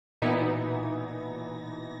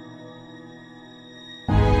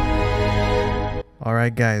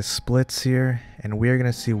Alright guys, Splits here, and we are going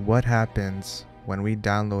to see what happens when we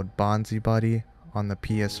download Bonzi Buddy on the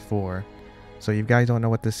PS4. So you guys don't know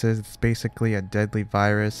what this is, it's basically a deadly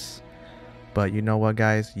virus, but you know what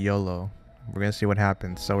guys, YOLO. We're going to see what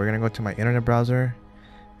happens. So we're going to go to my internet browser,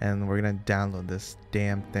 and we're going to download this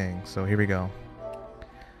damn thing. So here we go.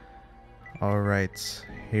 Alright,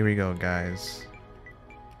 here we go guys.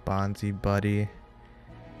 Bonzi Buddy.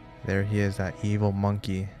 There he is, that evil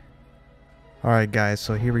monkey. Alright guys,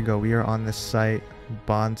 so here we go. We are on this site,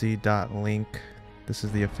 bonzi.link. This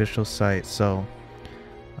is the official site. So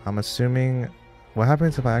I'm assuming, what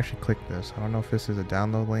happens if I actually click this? I don't know if this is a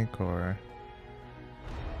download link or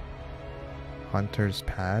Hunter's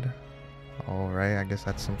Pad. Alright, I guess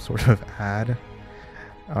that's some sort of ad.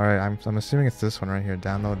 Alright, I'm assuming it's this one right here.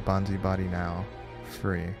 Download Bonzi Buddy now.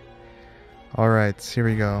 Free. Alright, here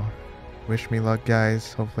we go. Wish me luck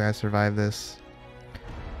guys. Hopefully I survive this.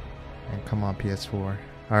 And come on, PS4.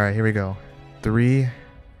 Alright, here we go. 3,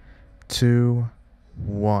 2,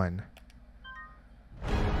 1.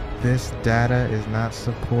 This data is not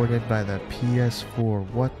supported by the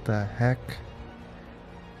PS4. What the heck?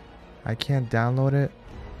 I can't download it?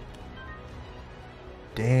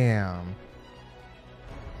 Damn.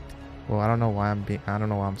 Well, I don't know why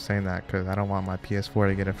I'm saying that, because I don't want my PS4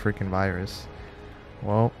 to get a freaking virus.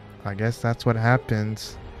 Well, I guess that's what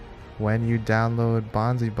happens when you download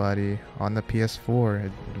Bonzi Buddy on the PS4.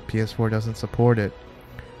 The PS4 doesn't support it.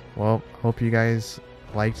 Well, hope you guys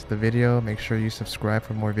liked the video. Make sure you subscribe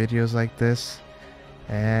for more videos like this.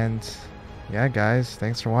 And yeah guys,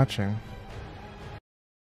 thanks for watching.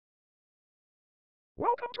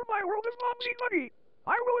 Welcome to my world of Bonzi Buddy.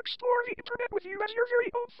 I will explore the internet with you as your very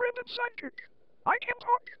own friend and sidekick. I can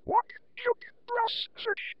talk, walk, joke, browse,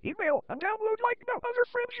 search, email, and download like no other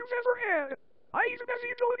friends you've ever had. I even have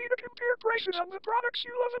the ability to compare prices on the products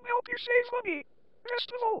you love and help you save money. Best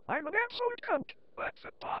of all, I'm an absolute cunt. Let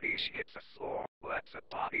the bodies hit the floor. Let the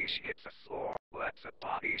bodies hit the floor. Let the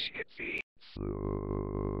bodies hit the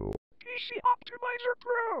floor. PC Optimizer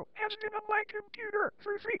Pro has been on my computer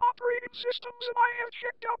for 3 operating systems, and I have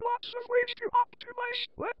checked out lots of ways to optimize.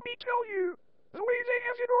 Let me tell you, the way they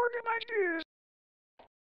have it organized is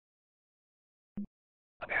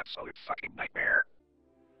an absolute fucking nightmare.